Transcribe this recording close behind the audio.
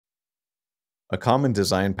A common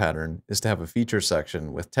design pattern is to have a feature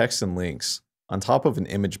section with text and links on top of an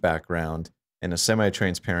image background and a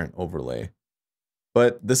semi-transparent overlay.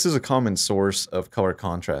 But this is a common source of color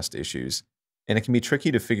contrast issues, and it can be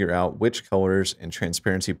tricky to figure out which colors and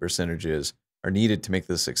transparency percentages are needed to make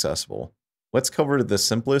this accessible. Let's cover the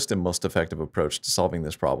simplest and most effective approach to solving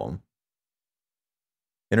this problem.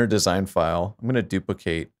 In our design file, I'm going to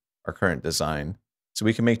duplicate our current design so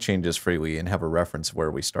we can make changes freely and have a reference of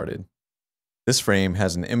where we started. This frame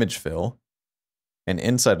has an image fill, and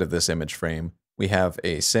inside of this image frame, we have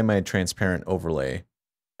a semi-transparent overlay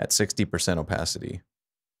at 60% opacity.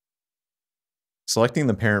 Selecting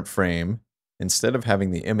the parent frame, instead of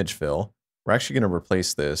having the image fill, we're actually going to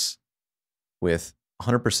replace this with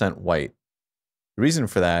 100% white. The reason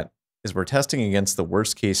for that is we're testing against the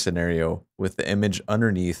worst case scenario with the image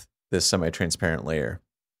underneath this semi-transparent layer.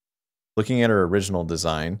 Looking at our original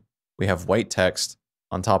design, we have white text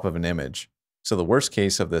on top of an image. So the worst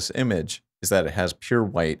case of this image is that it has pure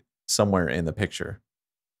white somewhere in the picture.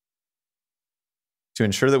 To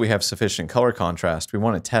ensure that we have sufficient color contrast, we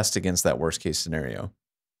want to test against that worst case scenario.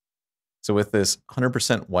 So with this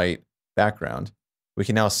 100% white background, we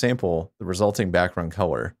can now sample the resulting background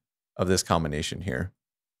color of this combination here.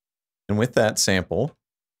 And with that sample,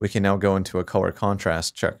 we can now go into a color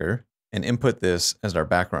contrast checker and input this as our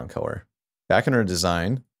background color. Back in our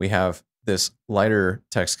design, we have this lighter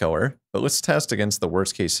text color, but let's test against the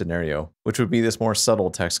worst case scenario, which would be this more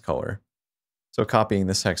subtle text color. So copying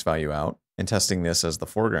this text value out and testing this as the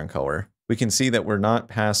foreground color, we can see that we're not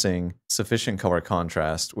passing sufficient color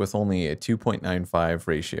contrast with only a 2.95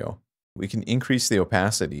 ratio. We can increase the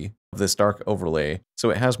opacity of this dark overlay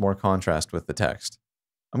so it has more contrast with the text.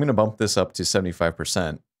 I'm going to bump this up to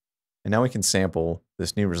 75%, and now we can sample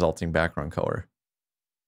this new resulting background color.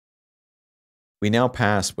 We now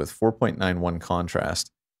pass with 4.91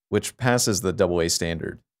 contrast, which passes the AA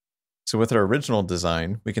standard. So with our original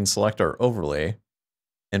design, we can select our overlay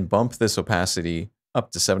and bump this opacity up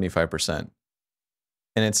to 75%.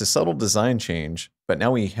 And it's a subtle design change, but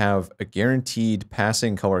now we have a guaranteed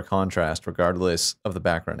passing color contrast regardless of the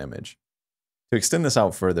background image. To extend this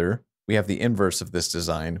out further, we have the inverse of this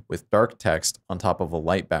design with dark text on top of a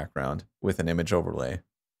light background with an image overlay.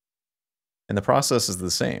 And the process is the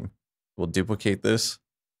same. We'll duplicate this.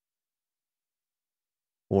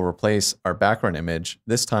 We'll replace our background image,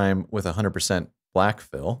 this time with 100% black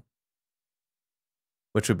fill,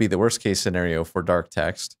 which would be the worst case scenario for dark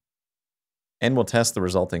text. And we'll test the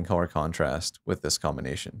resulting color contrast with this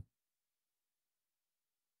combination.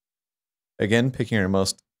 Again, picking our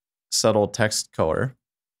most subtle text color,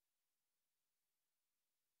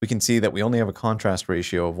 we can see that we only have a contrast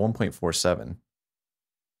ratio of 1.47.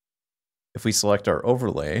 If we select our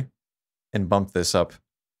overlay and bump this up,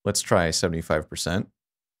 let's try 75%.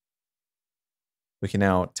 We can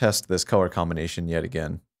now test this color combination yet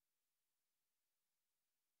again.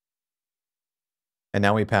 And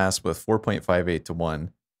now we pass with 4.58 to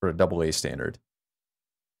 1 for a AA standard.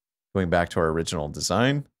 Going back to our original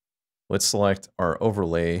design, let's select our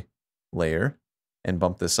overlay layer and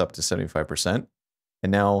bump this up to 75%.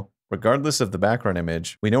 And now, regardless of the background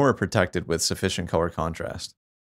image, we know we're protected with sufficient color contrast.